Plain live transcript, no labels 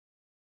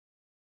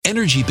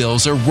energy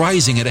bills are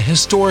rising at a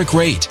historic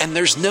rate, and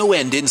there's no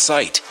end in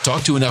sight.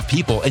 Talk to enough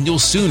people and you'll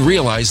soon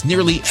realize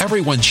nearly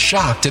everyone's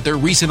shocked at their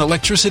recent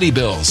electricity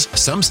bills.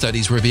 Some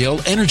studies reveal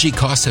energy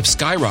costs have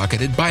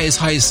skyrocketed by as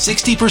high as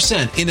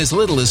 60% in as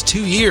little as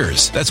 2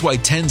 years. That's why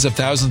tens of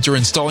thousands are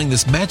installing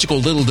this magical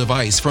little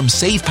device from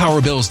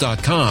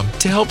SavePowerBills.com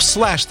to help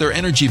slash their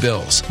energy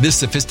bills. This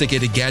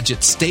sophisticated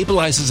gadget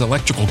stabilizes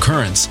electrical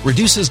currents,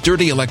 reduces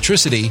dirty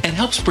electricity, and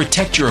helps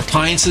protect your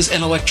appliances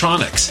and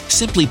electronics.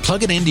 Simply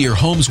plug it into your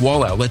home's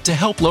wall outlet to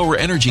help lower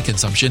energy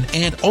consumption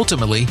and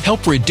ultimately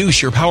help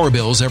reduce your power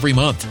bills every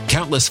month.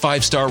 Countless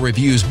 5-star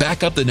reviews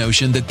back up the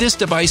notion that this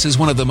device is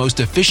one of the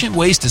most efficient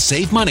ways to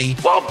save money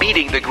while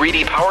beating the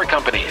greedy power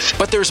companies.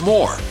 But there's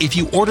more. If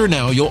you order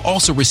now, you'll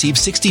also receive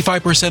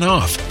 65%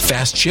 off,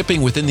 fast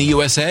shipping within the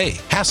USA,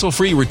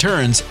 hassle-free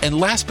returns, and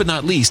last but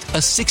not least, a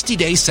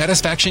 60-day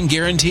satisfaction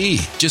guarantee.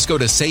 Just go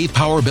to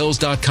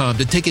SavePowerBills.com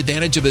to take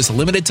advantage of this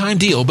limited time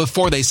deal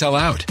before they sell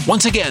out.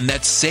 Once again,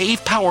 that's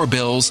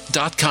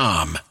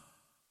SavePowerBills.com.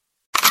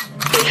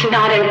 It's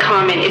not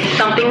uncommon. It's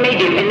something they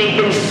do, and they've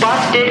been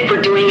busted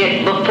for doing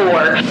it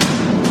before.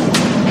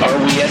 Are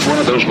we at one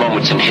of those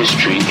moments in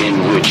history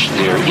in which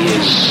there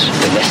is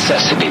the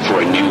necessity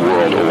for a new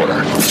world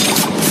order?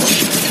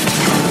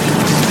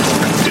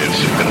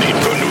 There's a need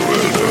for a new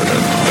world order,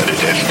 but it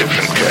has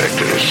different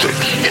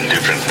characteristics in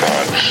different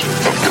parts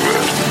of the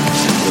world.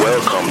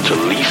 Welcome to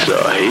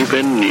Lisa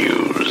Haven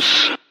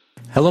News.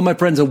 Hello, my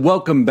friends, and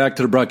welcome back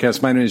to the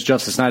broadcast. My name is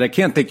Justus Knight. I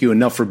can't thank you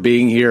enough for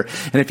being here.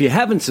 And if you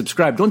haven't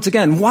subscribed, once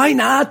again, why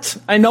not?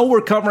 I know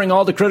we're covering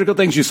all the critical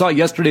things you saw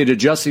yesterday to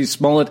Jussie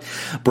Smollett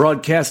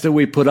broadcast that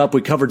we put up.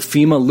 We covered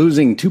FEMA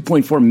losing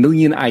 2.4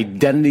 million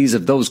identities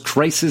of those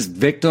crisis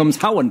victims.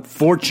 How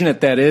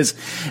unfortunate that is.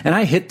 And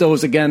I hit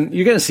those again.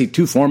 You're going to see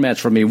two formats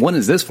from me. One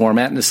is this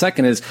format, and the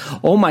second is,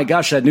 oh my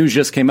gosh, that news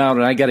just came out,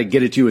 and I got to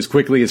get it to you as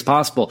quickly as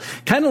possible.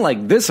 Kind of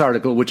like this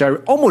article, which I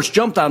almost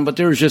jumped on, but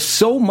there was just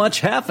so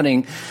much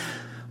happening.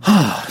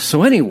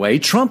 So anyway,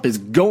 Trump is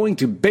going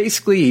to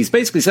he's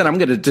basically said, I'm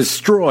going to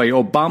destroy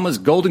Obama's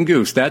golden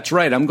goose. That's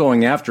right. I'm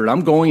going after it.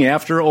 I'm going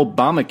after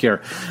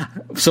Obamacare.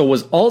 So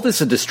was all this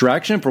a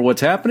distraction for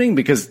what's happening?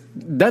 Because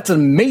that's a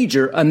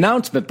major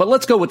announcement. But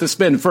let's go with the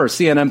spin first.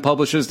 CNN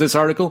publishes this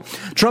article.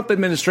 Trump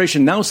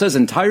administration now says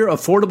entire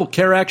Affordable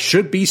Care Act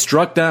should be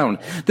struck down.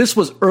 This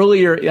was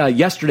earlier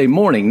yesterday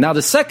morning. Now,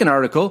 the second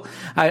article,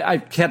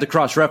 I had to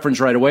cross-reference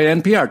right away.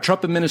 NPR,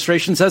 Trump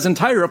administration says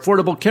entire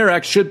Affordable Care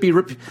Act should be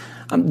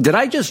did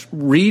I just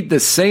read the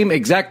same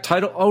exact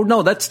title? Oh,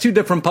 no, that's two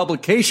different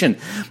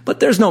publications. But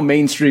there's no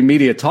mainstream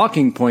media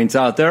talking points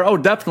out there. Oh,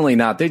 definitely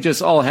not. They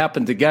just all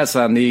happen to guess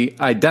on the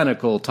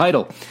identical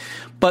title.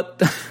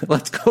 But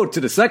let's go to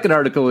the second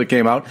article that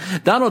came out.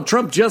 Donald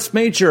Trump just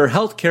made sure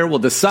health care will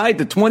decide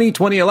the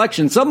 2020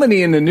 election.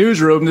 Somebody in the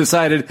newsroom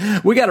decided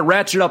we got to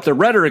ratchet up the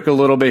rhetoric a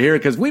little bit here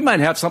because we might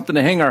have something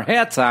to hang our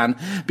hats on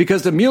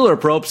because the Mueller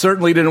probe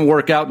certainly didn't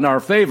work out in our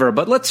favor.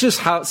 But let's just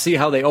see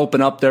how they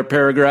open up their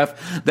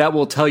paragraph. That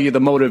will tell you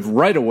the motive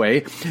right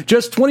away.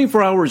 Just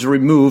 24 hours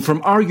removed from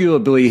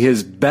arguably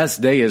his best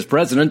day as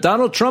president,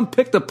 Donald Trump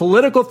picked a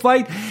political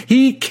fight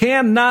he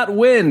cannot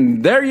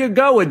win. There you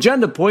go.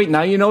 Agenda point.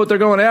 Now you know what they're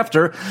going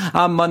after.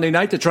 On Monday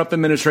night, the Trump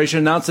administration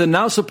announced it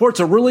now supports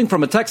a ruling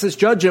from a Texas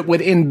judge that would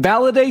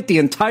invalidate the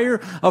entire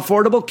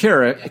Affordable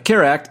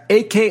Care Act,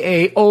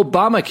 a.k.a.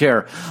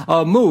 Obamacare,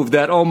 a move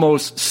that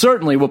almost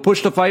certainly will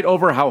push the fight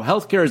over how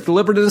health care is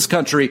delivered in this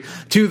country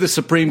to the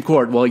Supreme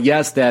Court. Well,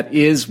 yes, that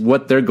is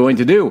what they're going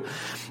to do.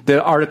 The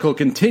article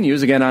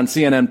continues, again on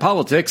CNN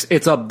Politics.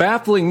 It's a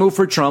baffling move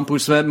for Trump, who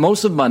spent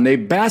most of Monday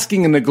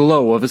basking in the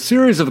glow of a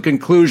series of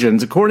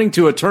conclusions, according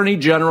to Attorney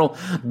General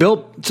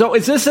Bill. So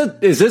is this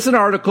an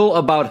article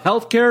about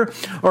health care,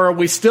 or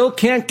we still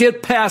can't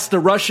get past the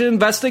Russia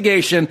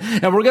investigation,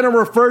 and we're going to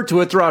refer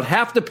to it throughout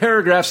half the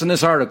paragraphs in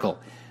this article?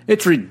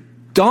 It's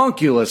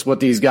ridiculous what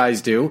these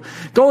guys do.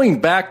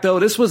 Going back, though,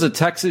 this was a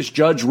Texas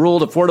judge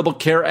ruled Affordable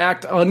Care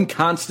Act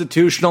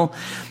unconstitutional.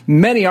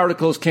 Many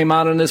articles came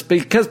out on this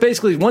because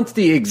basically once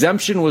the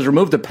exemption was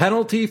removed, the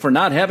penalty for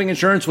not having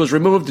insurance was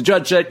removed. The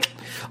judge said,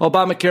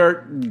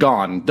 Obamacare,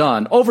 gone,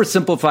 done.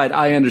 Oversimplified,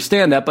 I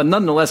understand that, but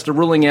nonetheless the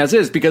ruling as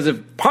is, because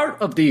if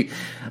part of the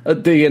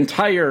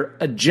entire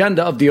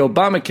agenda of the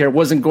Obamacare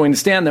wasn't going to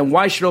stand, then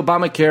why should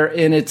Obamacare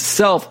in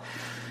itself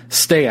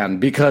stand?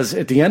 Because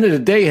at the end of the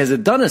day, has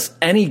it done us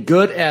any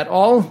good at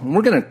all?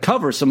 We're going to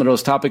cover some of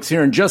those topics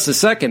here in just a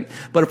second.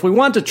 But if we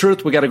want the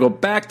truth, we got to go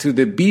back to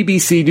the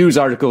BBC News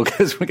article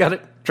because we got to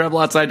travel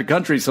outside the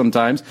country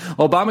sometimes.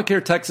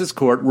 Obamacare Texas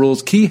court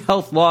rules key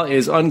health law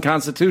is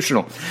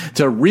unconstitutional.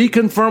 To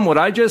reconfirm what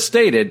I just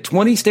stated,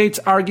 20 states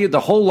argued the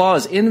whole law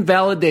is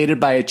invalidated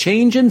by a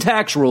change in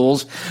tax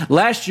rules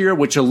last year,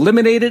 which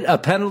eliminated a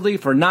penalty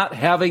for not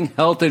having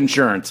health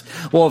insurance.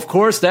 Well, of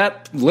course,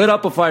 that lit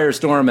up a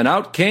firestorm, and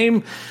out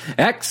came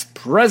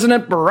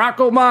ex-President Barack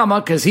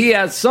Obama, because he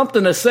has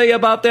something to say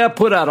about that,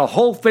 put out a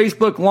whole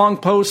Facebook long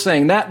post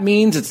saying that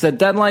means it's the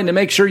deadline to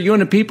make sure you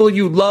and the people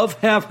you love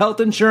have health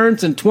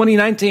insurance, and in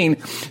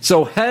 2019,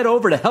 so head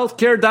over to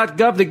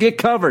healthcare.gov to get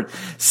covered.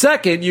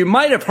 Second, you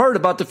might have heard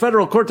about the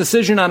federal court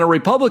decision on a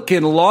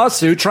Republican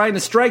lawsuit trying to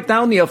strike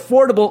down the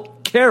Affordable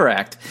Care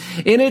Act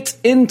in its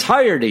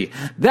entirety.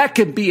 That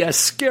could be a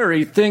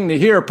scary thing to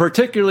hear,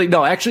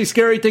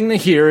 scary thing to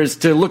hear is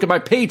to look at my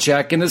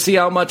paycheck and to see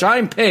how much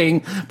I'm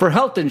paying for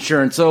health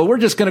insurance. So we're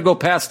just going to go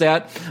past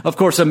that. Of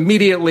course,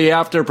 immediately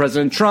after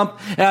President Trump,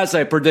 as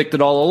I predicted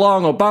all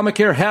along,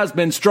 Obamacare has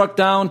been struck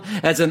down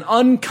as an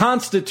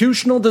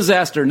unconstitutional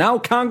disaster. Now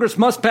Congress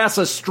must pass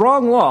a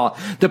strong law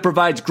that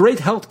provides great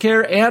health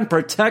care and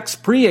protects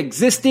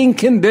pre-existing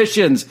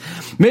conditions.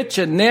 Mitch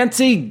and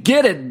Nancy,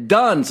 get it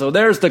done. So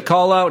there's the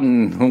call out,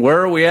 and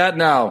where are we at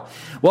now?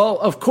 Well,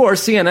 of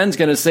course, CNN's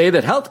going to say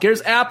that healthcare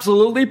is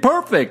absolutely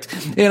perfect.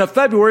 In a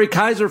February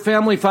Kaiser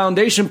Family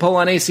Foundation poll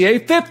on ACA,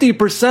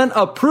 50%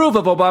 approve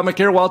of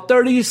Obamacare, while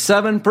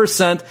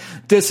 37%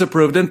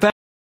 disapproved. In fact,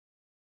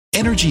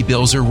 Energy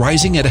bills are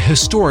rising at a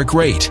historic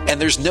rate, and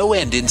there's no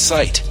end in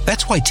sight.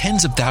 That's why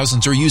tens of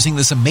thousands are using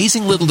this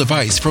amazing little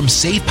device from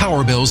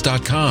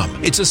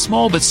SavePowerBills.com. It's a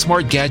small but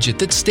smart gadget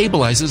that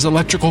stabilizes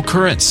electrical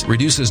currents,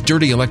 reduces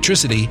dirty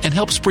electricity, and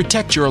helps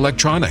protect your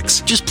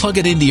electronics. Just plug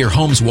it into your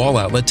home's wall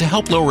outlet to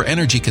help lower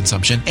energy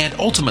consumption and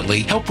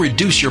ultimately help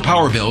reduce your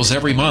power bills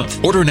every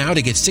month. Order now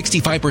to get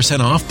 65%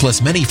 off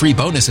plus many free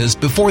bonuses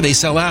before they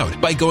sell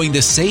out by going to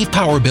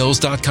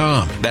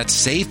SavePowerBills.com.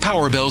 That's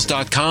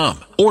SavePowerBills.com.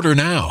 Order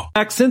now.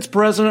 Since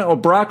President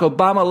Barack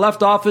Obama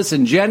left office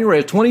in January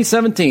of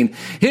 2017,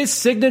 his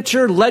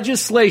signature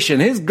legislation,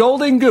 his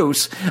golden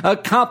goose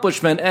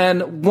accomplishment,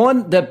 and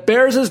one that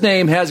bears his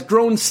name, has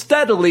grown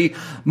steadily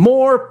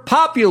more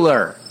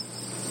popular.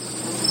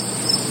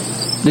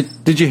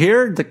 Did you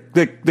hear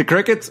the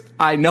crickets?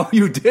 I know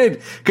you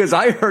did, because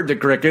I heard the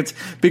crickets,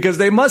 because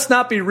they must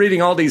not be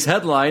reading all these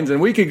headlines, and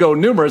we could go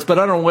numerous, but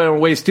I don't want to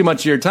waste too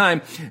much of your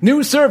time.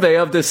 New survey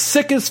of the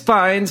sickest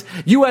finds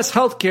U.S.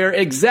 healthcare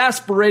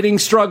exasperating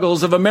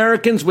struggles of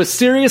Americans with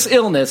serious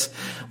illness,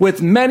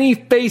 with many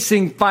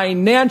facing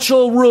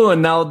financial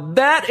ruin. Now,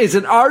 that is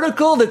an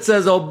article that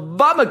says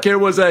Obamacare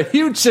was a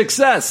huge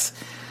success.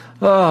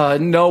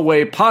 No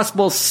way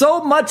possible.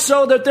 So much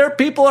so that their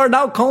people are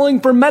now calling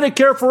for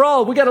Medicare for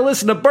all. We got to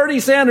listen to Bernie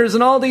Sanders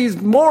and all these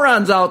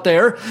morons out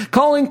there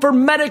calling for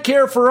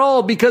Medicare for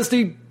all because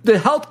the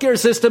healthcare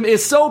system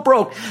is so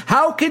broke.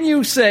 How can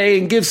you say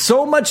and give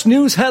so much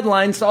news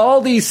headlines to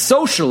all these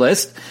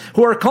socialists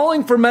who are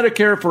calling for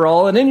Medicare for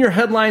all, and in your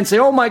headlines say,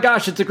 oh my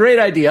gosh, it's a great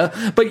idea,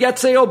 but yet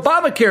say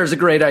Obamacare is a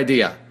great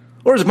idea?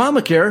 Or is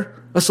Obamacare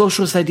a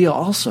socialist idea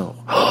also?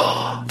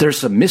 There's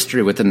some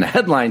mystery within the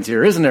headlines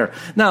here, isn't there?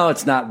 No,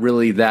 it's not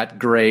really that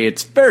gray.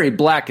 It's very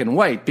black and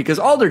white, because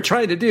all they're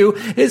trying to do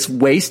is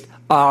waste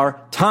our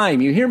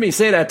time. You hear me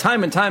say that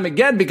time and time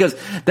again, because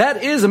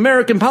that is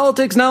American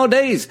politics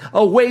nowadays,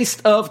 a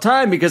waste of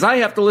time, because I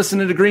have to listen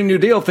to the Green New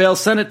Deal fail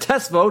Senate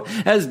test vote,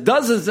 as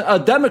dozens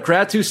of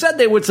Democrats who said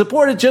they would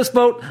support it just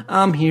vote,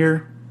 I'm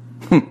here.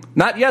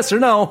 Not yes or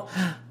no.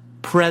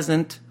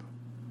 Present.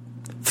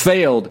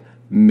 Failed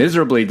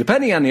miserably,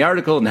 depending on the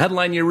article and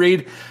headline you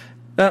read.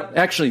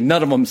 Actually,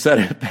 none of them said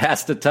it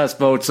passed the test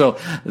vote, so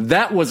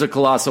that was a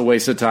colossal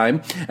waste of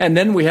time. And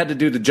then we had to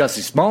do the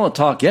Justus Smollett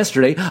talk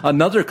yesterday,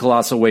 another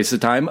colossal waste of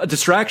time, a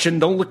distraction.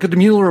 Don't look at the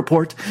Mueller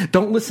report.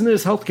 Don't listen to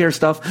this healthcare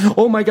stuff.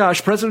 Oh my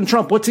gosh, President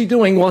Trump, what's he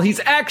doing? Well, he's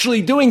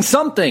actually doing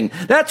something.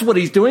 That's what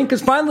he's doing,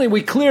 because finally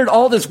we cleared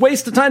all this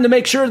waste of time to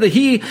make sure that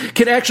he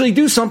can actually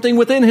do something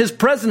within his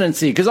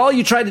presidency, because all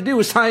you tried to do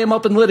was tie him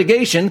up in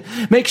litigation,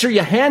 make sure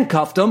you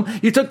handcuffed him.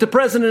 You took the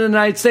president of the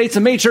United States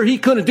and made sure he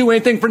couldn't do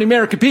anything for the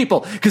American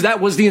people, because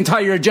that was the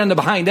entire agenda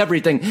behind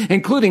everything,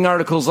 including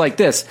articles like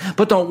this.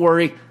 But don't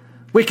worry,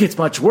 it gets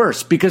much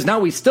worse, because now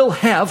we still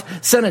have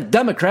Senate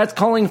Democrats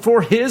calling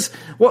for his,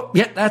 well,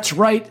 yeah, that's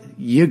right,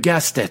 you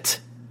guessed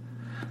it,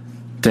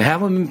 to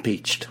have him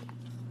impeached.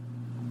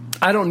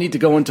 I don't need to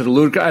go into the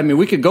ludicrous. I mean,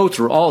 we could go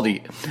through all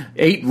the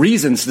 8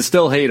 reasons to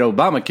still hate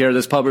Obamacare.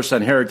 This published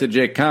on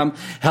Heritage.com.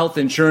 Health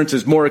insurance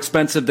is more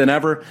expensive than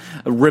ever.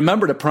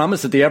 Remember the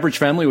promise that the average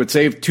family would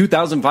save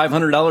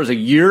 $2,500 a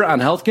year on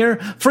health care?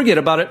 Forget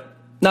about it.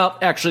 No,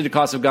 actually, the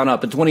costs have gone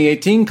up. In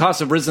 2018,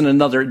 costs have risen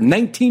another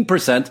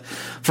 19%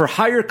 for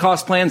higher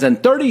cost plans and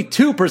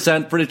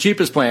 32% for the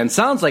cheapest plan.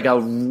 Sounds like a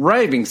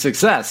raving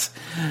success.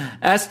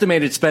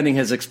 Estimated spending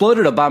has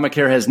exploded.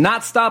 Obamacare has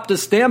not stopped the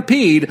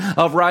stampede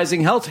of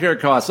rising healthcare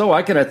costs. Oh,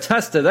 I can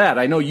attest to that.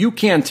 I know you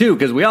can too,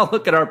 because we all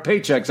look at our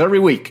paychecks every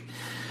week.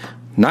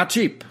 Not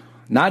cheap,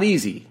 not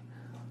easy.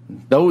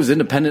 Those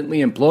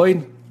independently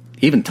employed,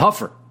 even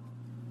tougher.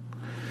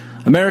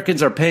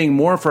 Americans are paying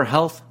more for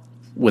health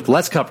with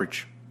less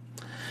coverage.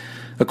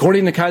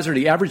 According to Kaiser,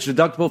 the average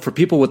deductible for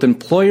people with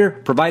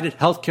employer-provided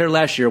health care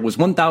last year was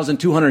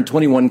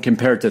 $1,221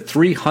 compared to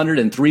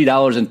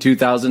 $303 in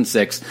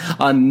 2006.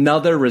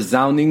 Another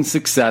resounding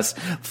success.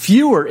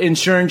 Fewer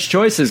insurance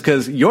choices,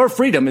 because your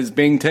freedom is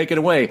being taken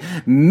away.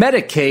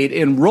 Medicaid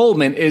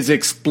enrollment is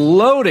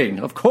exploding.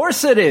 Of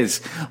course it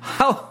is.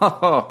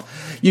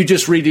 You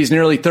just read these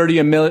nearly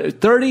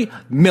 30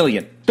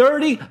 million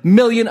 30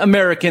 million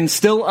Americans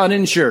still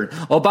uninsured.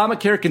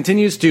 Obamacare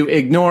continues to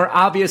ignore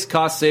obvious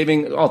cost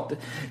saving. Oh,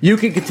 you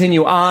can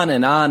continue on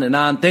and on and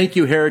on. Thank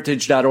you,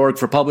 heritage.org,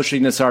 for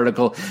publishing this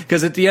article.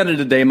 Because at the end of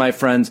the day, my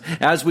friends,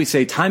 as we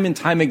say time and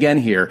time again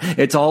here,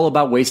 it's all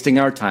about wasting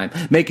our time,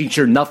 making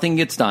sure nothing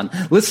gets done,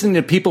 listening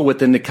to people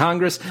within the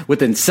Congress,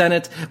 within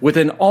Senate,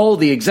 within all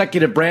the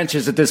executive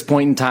branches at this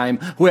point in time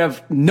who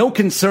have no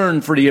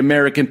concern for the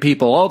American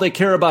people. All they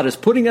care about is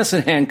putting us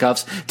in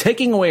handcuffs,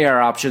 taking away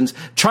our options,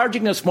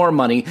 charging us more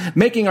money,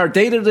 making our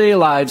day-to-day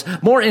lives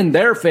more in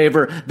their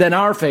favor than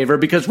our favor,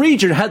 because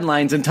read your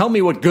headlines and tell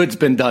me what good's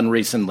been done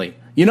recently.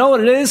 You know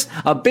what it is?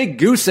 A big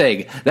goose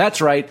egg.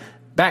 That's right.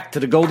 Back to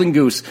the golden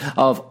goose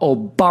of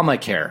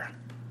Obamacare.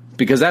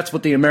 Because that's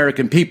what the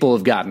American people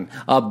have gotten.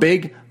 A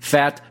big,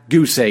 fat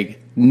goose egg.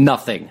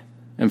 Nothing.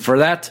 And for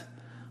that,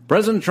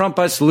 President Trump,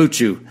 I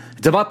salute you.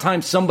 It's about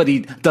time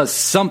somebody does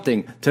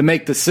something to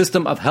make the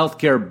system of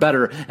healthcare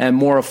better and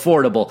more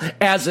affordable,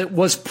 as it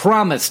was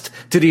promised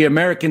to the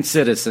American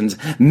citizens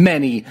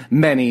many,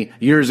 many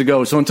years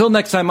ago. So until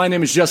next time, my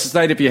name is Justus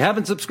Knight. If you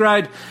haven't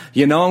subscribed,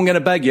 you know I'm going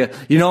to beg you.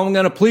 You know I'm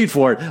going to plead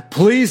for it.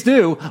 Please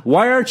do.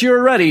 Why aren't you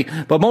already?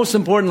 But most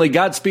importantly,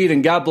 Godspeed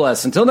and God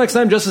bless. Until next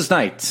time, Justus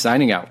Knight,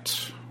 signing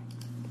out.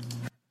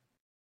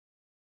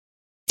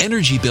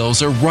 Energy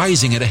bills are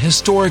rising at a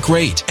historic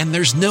rate, and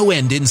there's no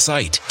end in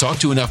sight. Talk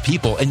to enough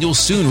people, and you'll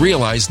soon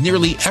realize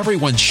nearly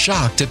everyone's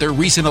shocked at their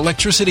recent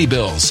electricity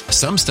bills.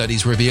 Some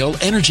studies reveal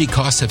energy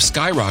costs have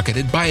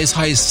skyrocketed by as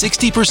high as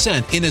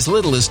 60% in as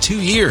little as 2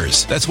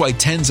 years. That's why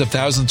tens of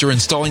thousands are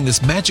installing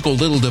this magical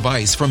little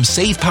device from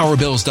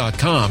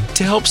SavePowerBills.com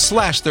to help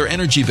slash their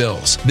energy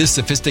bills. This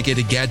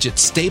sophisticated gadget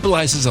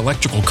stabilizes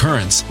electrical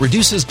currents,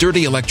 reduces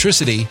dirty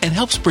electricity, and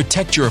helps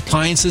protect your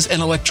appliances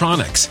and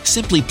electronics.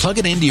 Simply plug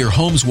it into your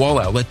home's wall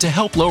outlet to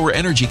help lower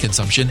energy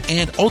consumption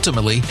and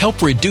ultimately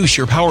help reduce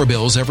your power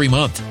bills every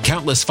month.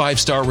 Countless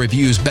 5-star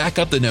reviews back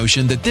up the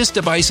notion that this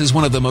device is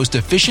one of the most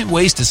efficient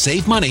ways to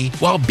save money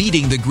while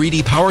beating the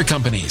greedy power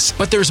companies.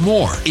 But there's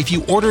more. If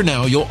you order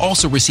now, you'll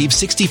also receive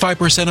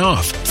 65%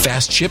 off,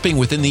 fast shipping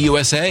within the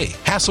USA,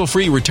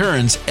 hassle-free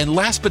returns, and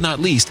last but not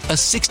least, a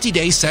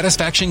 60-day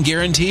satisfaction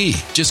guarantee.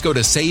 Just go to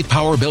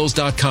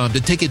SavePowerBills.com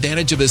to take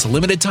advantage of this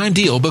limited time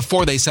deal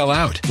before they sell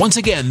out. Once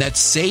again,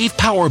 that's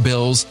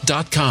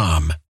SavePowerBills.com.